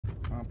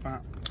Getting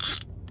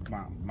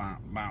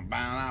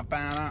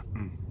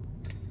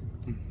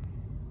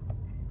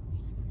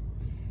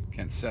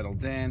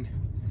settled in.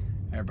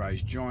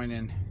 Everybody's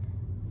joining.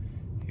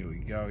 Here we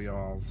go,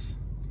 y'alls.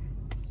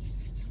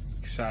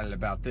 Excited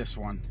about this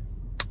one.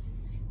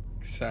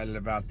 Excited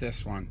about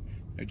this one.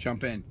 Now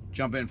jump in,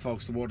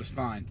 folks. The water's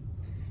fine.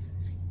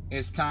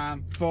 It's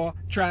time for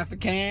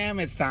traffic cam.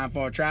 It's time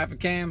for traffic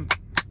cam.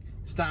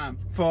 It's time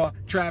for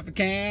traffic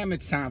cam.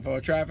 It's time for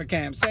traffic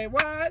cam. Say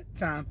what?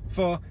 Time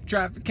for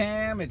traffic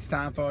cam. It's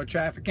time for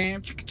traffic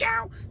cam. Chicka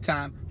chow.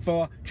 Time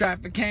for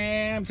traffic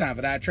cam. Time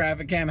for that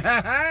traffic cam.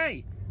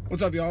 Hey!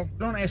 What's up, y'all?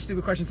 Don't ask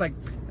stupid questions like,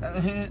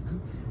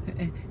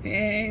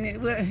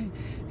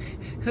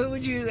 who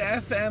would you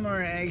FM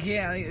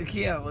or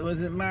kill?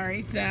 Was it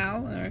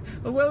Marisol?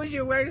 Or what was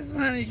your worst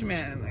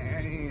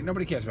punishment?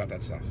 Nobody cares about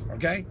that stuff,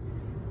 okay?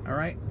 All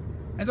right?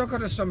 And don't go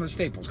to some of the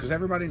staples, because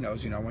everybody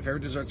knows, you know, my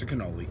favorite dessert's a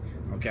cannoli,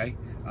 okay?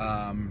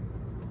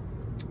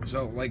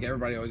 So, like,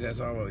 everybody always asks,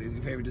 oh,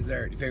 your favorite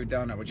dessert, your favorite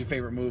donut, what's your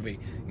favorite movie?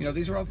 You know,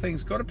 these are all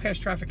things. Go to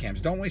past traffic cams.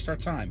 Don't waste our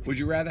time. Would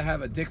you rather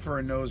have a dick for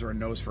a nose or a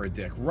nose for a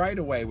dick? Right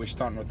away, we're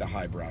starting with the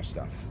highbrow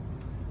stuff.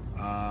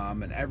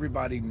 And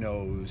everybody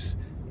knows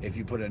if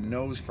you put a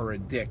nose for a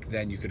dick,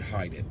 then you could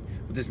hide it.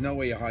 But there's no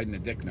way you're hiding a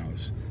dick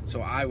nose.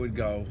 So I would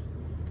go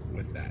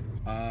with that.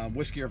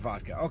 Whiskey or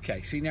vodka?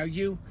 Okay, see, now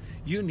you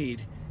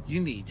need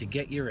to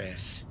get your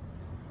ass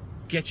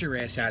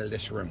out of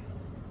this room.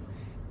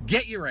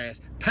 Get your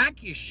ass,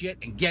 pack your shit,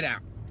 and get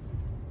out.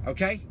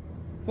 Okay?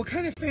 What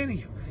kind of fan are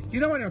you? You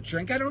know I don't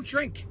drink. I don't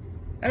drink.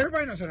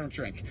 Everybody knows I don't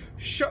drink.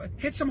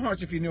 Hit some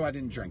hearts if you knew I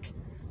didn't drink.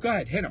 Go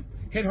ahead, hit them.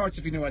 Hit hearts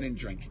if you knew I didn't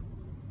drink.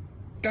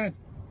 Go ahead.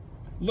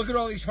 Look at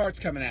all these hearts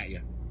coming at you.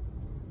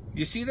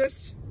 You see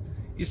this?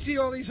 You see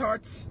all these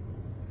hearts?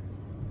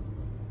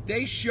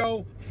 They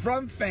show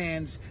from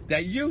fans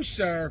that you,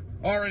 sir,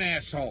 are an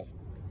asshole.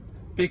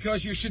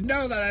 Because you should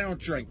know that I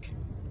don't drink.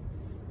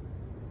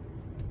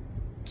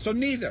 So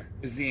neither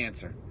is the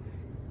answer.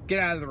 Get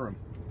out of the room.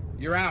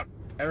 You're out.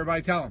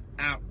 Everybody tell them,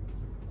 out.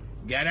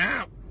 Get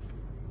out.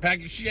 Pack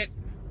your shit.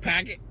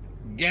 Pack it.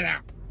 Get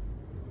out.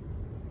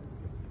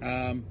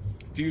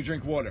 Do you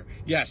drink water?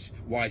 Yes,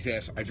 wise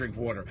ass, I drink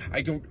water.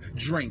 I don't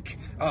drink.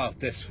 Oh,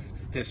 this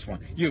one.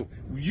 You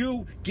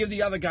give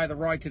the other guy the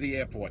ride to the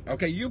airport.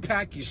 Okay, you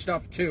pack your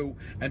stuff too,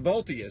 and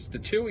both of yous, the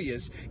two of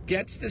yous,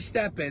 gets to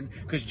step in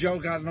because Joe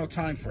got no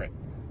time for it.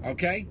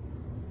 Okay?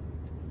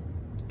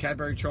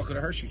 Cadbury chocolate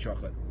or Hershey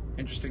chocolate?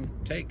 Interesting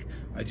take.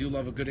 I do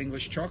love a good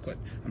English chocolate.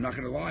 I'm not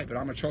going to lie, but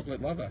I'm a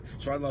chocolate lover,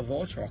 so I love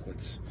all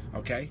chocolates.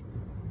 Okay?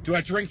 Do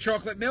I drink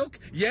chocolate milk?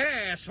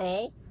 Yeah,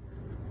 asshole.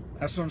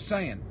 That's what I'm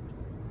saying.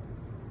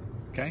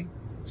 Okay?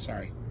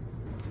 Sorry.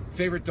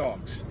 Favorite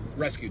dogs?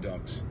 Rescue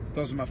dogs.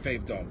 Those are my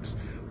fave dogs.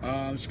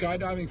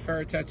 Skydiving,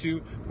 ferret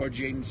tattoo, or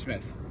Jaden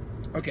Smith?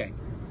 Okay.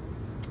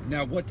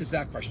 Now, what does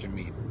that question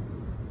mean?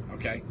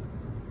 Okay?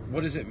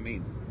 What does it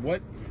mean?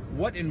 What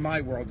in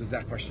my world does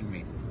that question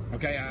mean?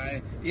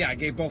 Okay, I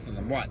gave both of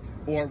them. What?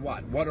 Or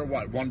what? What or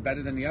what? One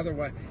better than the other?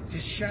 What?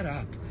 Just shut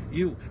up.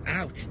 You,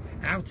 out.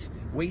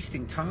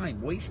 Wasting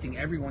time. Wasting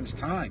everyone's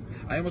time.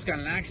 I almost got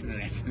in an accident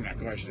answering that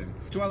question.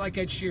 Do I like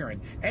Ed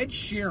Sheeran? Ed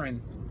Sheeran,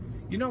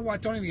 you know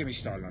what? Don't even get me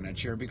started on Ed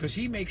Sheeran, because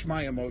he makes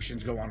my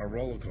emotions go on a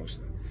roller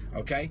coaster.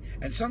 Okay?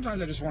 And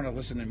sometimes I just want to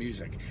listen to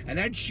music. And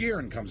Ed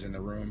Sheeran comes in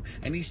the room,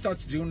 and he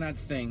starts doing that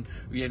thing,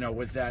 you know,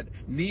 with that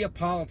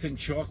Neapolitan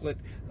chocolate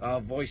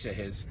voice of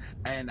his.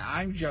 And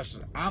I'm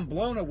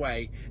blown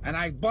away, and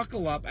I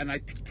buckle up,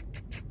 and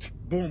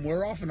boom,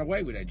 we're off and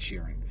away with Ed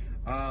Sheeran.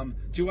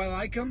 Do I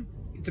like him?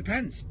 It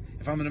depends.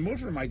 If I'm in the mood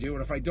for him, I do.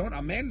 And if I don't,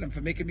 I'm mad at him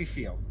for making me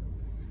feel.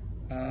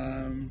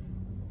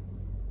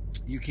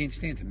 You can't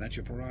stand him. That's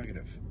your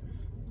prerogative.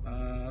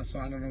 So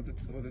I don't know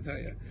what to tell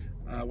you.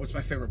 What's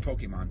my favorite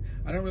Pokemon?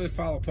 I don't really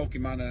follow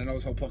Pokemon, and I know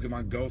this whole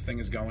Pokemon Go thing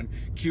is going.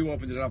 Q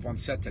opened it up on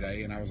set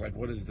today, and I was like,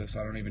 what is this?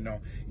 I don't even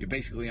know. You're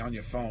basically on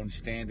your phone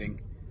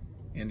standing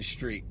in the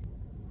street,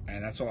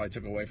 and that's all I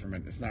took away from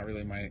it. It's not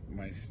really my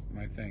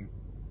thing.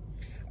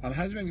 How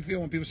does it make me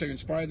feel when people say you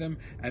inspire them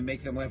and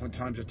make them laugh when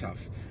times are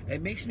tough?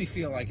 It makes me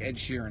feel like Ed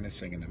Sheeran is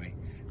singing to me,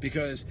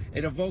 because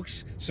it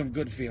evokes some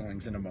good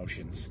feelings and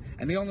emotions.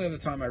 And the only other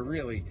time I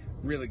really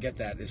get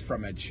that is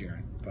from Ed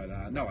Sheeran.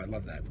 But no, I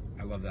love that.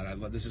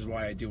 This is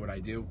why I do what I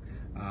do.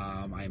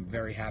 I am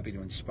very happy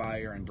to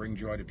inspire and bring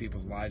joy to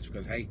people's lives,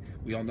 because, hey,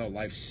 we all know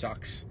life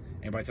sucks.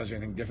 Anybody tells you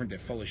anything different, they're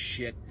full of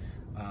shit.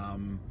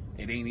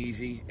 It ain't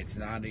easy. It's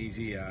not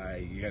easy.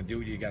 You got to do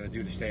what you got to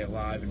do to stay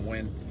alive and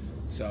win.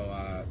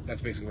 So that's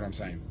basically what I'm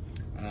saying.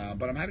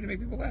 But I'm happy to make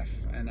people laugh,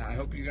 and I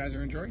hope you guys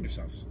are enjoying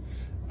yourselves.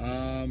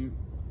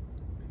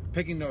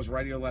 Picking nose,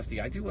 righty or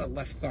lefty? I do a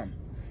left thumb.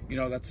 You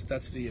know,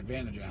 that's the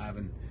advantage of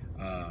having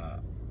a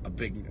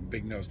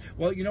big nose.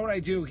 Well, you know what I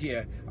do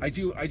here? I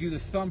do the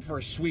thumb for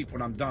a sweep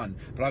when I'm done.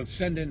 But I'll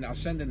send in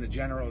the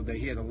general. They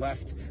hear the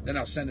left, then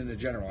I'll send in the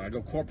general. I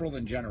go corporal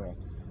then general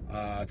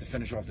to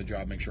finish off the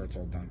job, make sure it's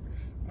all done.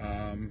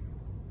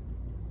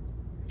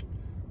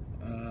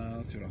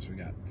 Let's see what else we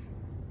got.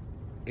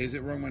 Is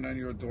it wrong when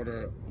your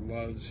daughter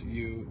loves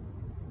you?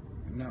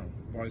 No.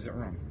 Why is it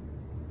wrong?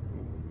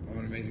 I'm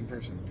an amazing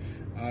person.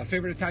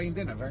 Favorite Italian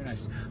dinner? Very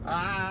nice.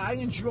 I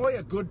enjoy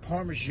a good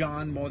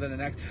Parmesan more than the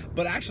next.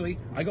 But actually,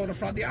 I go to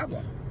Fra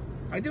Diavolo.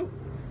 I do.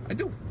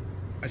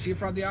 I see a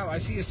Fra Diavolo. I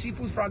see a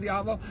seafood Fra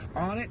Diavolo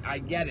on it. I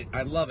get it.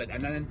 I love it.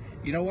 And then,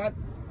 you know what?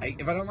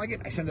 If I don't like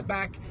it, I send it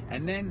back.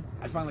 And then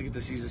I finally get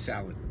the Caesar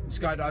salad.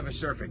 Skydive or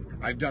surfing?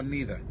 I've done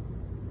neither.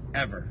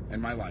 Ever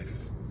in my life.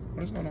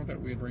 What is going on with that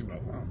weird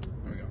rainbow? Oh,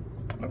 there we go.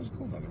 That was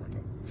cool, that rainbow.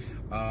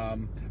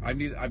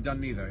 I've done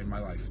neither in my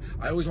life.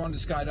 I always wanted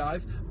to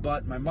skydive,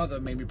 but my mother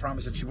made me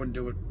promise that she wouldn't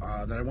do it,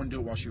 that I wouldn't do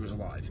it while she was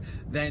alive.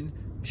 Then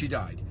she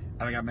died,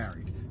 and I got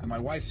married. And my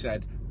wife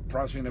said,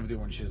 promise me never do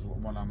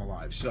when I'm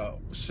alive. So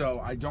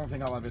I don't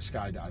think I'll ever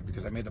skydive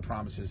because I made the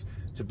promises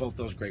to both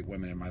those great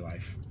women in my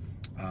life.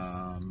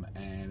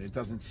 And it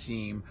doesn't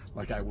seem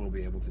like I will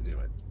be able to do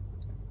it,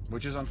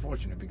 which is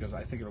unfortunate because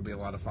I think it'll be a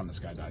lot of fun to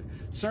skydive.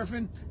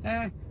 Surfing,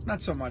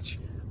 not so much.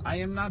 I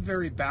am not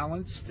very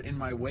balanced in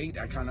my weight.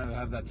 I kind of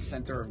have that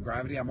center of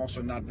gravity. I'm also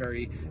not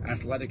very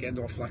athletic and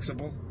or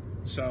flexible.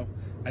 So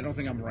I don't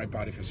think I'm the right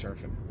body for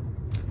surfing.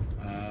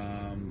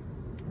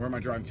 Where am I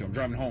driving to? I'm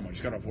driving home. I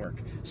just got off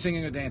work.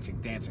 Singing or dancing?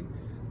 Dancing.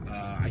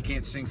 I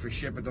can't sing for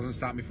shit, but it doesn't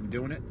stop me from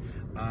doing it.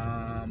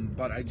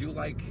 But I do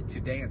like to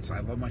dance. I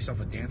love myself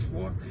a dance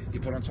floor. You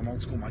put on some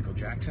old school Michael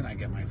Jackson, I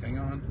get my thing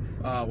on.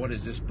 What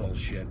is this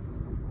bullshit?